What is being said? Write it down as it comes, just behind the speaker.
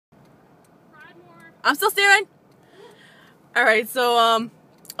I'm still steering? Alright, so,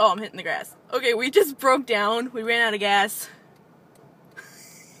 oh, I'm hitting the grass. Okay, we just broke down. We ran out of gas.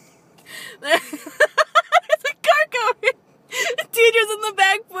 There's a car coming. The teacher's in the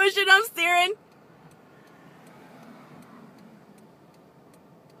back pushing, I'm steering.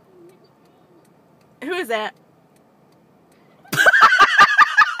 Who is that?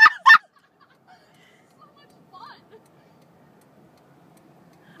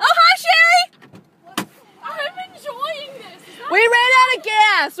 We ran out of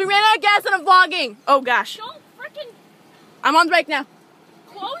gas! We ran out of gas and I'm vlogging! Oh gosh. Don't frickin' I'm on the brake now.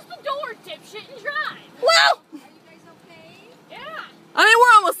 close the door, dipshit, and drive. Whoa! Are you guys okay? Yeah. I mean,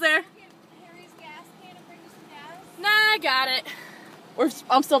 we're almost there. Get Harry's gas can and bring you some gas? Nah, I got it.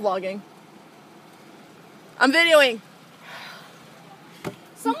 I'm still vlogging. I'm videoing.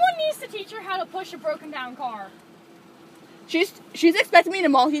 Someone needs to teach her how to push a broken down car. She's expecting me to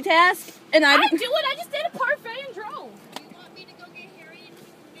multitask, and I didn't do it. I just did a parfait and drove. Do you want me to go get Harry and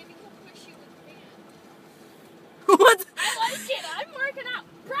maybe he'll push you with the van? What? I like it. I'm working out.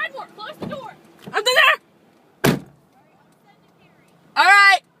 Bradmore, close the door. I'm there! Alright, I'm sending Harry.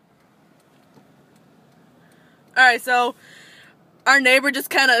 Alright! Alright, so our neighbor just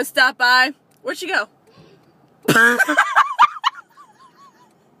kind of stopped by. Where'd she go? Oh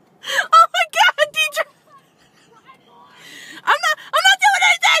my god, teacher! I'm not doing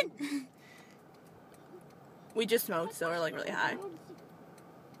anything! We just smoked, so we're like really high.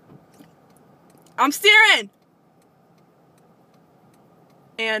 I'm steering!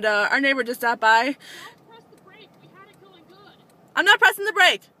 And our neighbor just stopped by. Don't press the brake. We had it going good. I'm not pressing the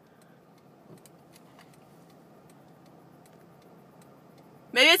brake.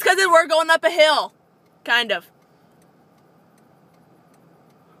 Maybe it's because we're going up a hill. Kind of.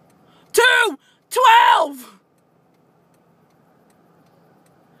 2:12!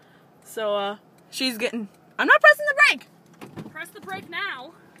 So, she's getting... I'm not pressing the brake! Press the brake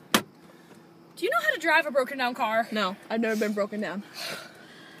now. Do you know how to drive a broken down car? No, I've never been broken down.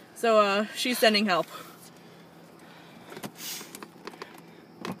 So, she's sending help.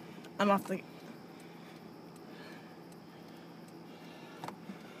 I'm off the...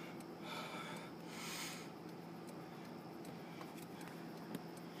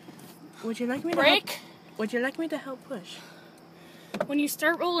 Would you like me to Brake. help? Would you like me to help push? When you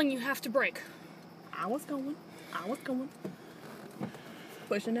start rolling, you have to brake. I was going.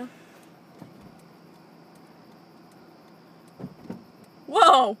 Pushing now.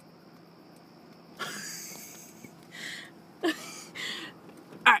 Whoa!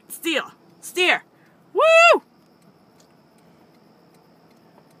 Alright, steer. Woo!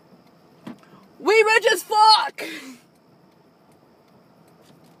 We rich as fuck!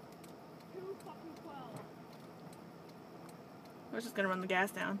 We're just gonna run the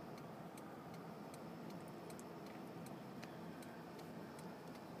gas down.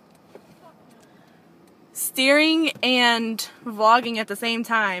 Steering and vlogging at the same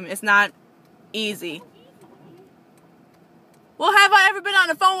time is not easy. Well, have I ever been on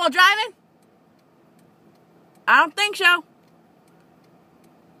the phone while driving? I don't think so.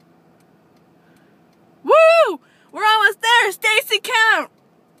 Woo! We're almost there! Stacy count!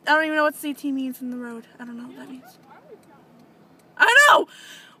 I don't even know what CT means in the road. I don't know what that means. I know!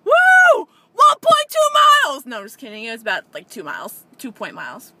 Woo! 1.2 miles! No, just kidding. It was about like 2 miles. 2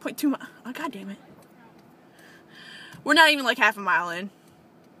 miles. 0.2 miles. Oh, god damn it. We're not even like half a mile in.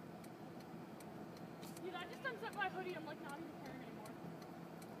 Dude, I just unzipped my hoodie. I'm like not even caring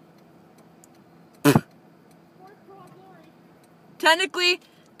anymore. Fourth broad glory.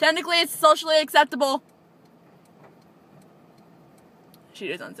 Technically it's socially acceptable. She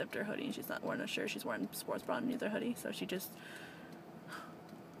just unzipped her hoodie and she's not wearing a shirt. She's wearing sports bra underneath her hoodie. So she just...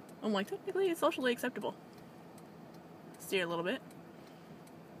 I'm like, technically it's socially acceptable. Steer a little bit.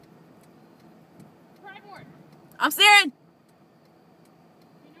 Bradmore, I'm steering!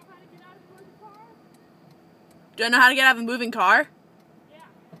 you know how to get out of the car? Do I know how to get out of a moving car?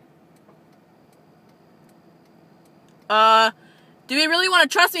 Yeah. Do we really want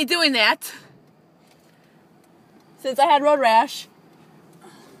to trust me doing that? Since I had road rash.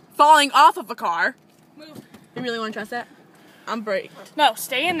 Falling off of a car. Move. You really want to trust that? I'm braked. No,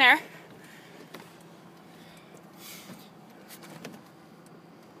 stay in there.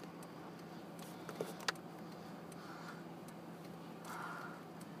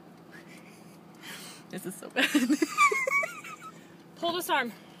 This is so bad. Pull this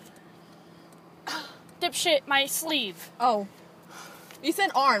arm. Dipshit, my sleeve. Oh. You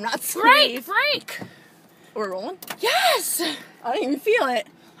said arm, not sleeve. Brake! We're rolling? Yes! I didn't even feel it.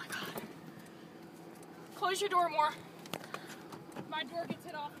 Oh my god. Close your door more. My door gets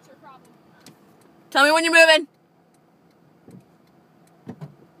hit off, it's your problem. Tell me when you're moving.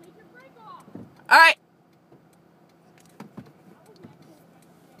 Take your brake off. All right.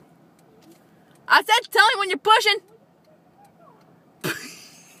 I said tell me when you're pushing.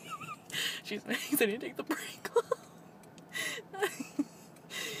 She's he said you take the brake off.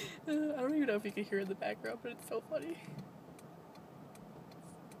 I don't even know if you can hear it in the background, but it's so funny.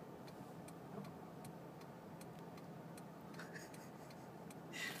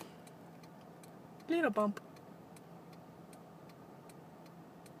 Little bump.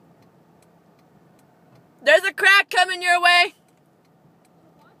 There's a crack coming your way.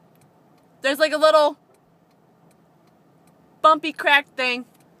 There's like a little bumpy crack thing.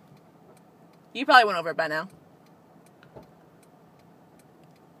 You probably went over it by now.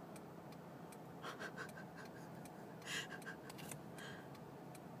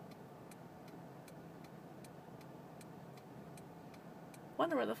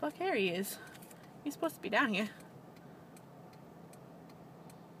 Wonder where the fuck Harry is. He's supposed to be down here.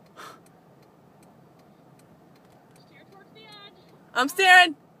 Steer towards the edge. I'm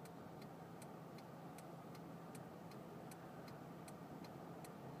steering.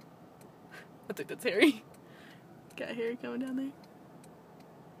 I think that's Harry. Got Harry coming down there.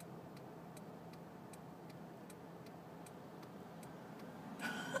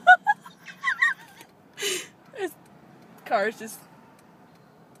 This car's just.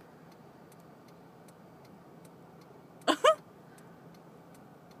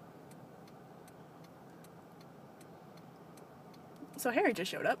 So Harry just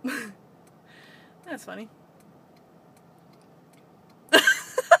showed up. That's funny. Stop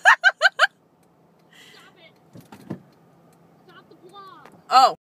it. Stop the vlog. Oh.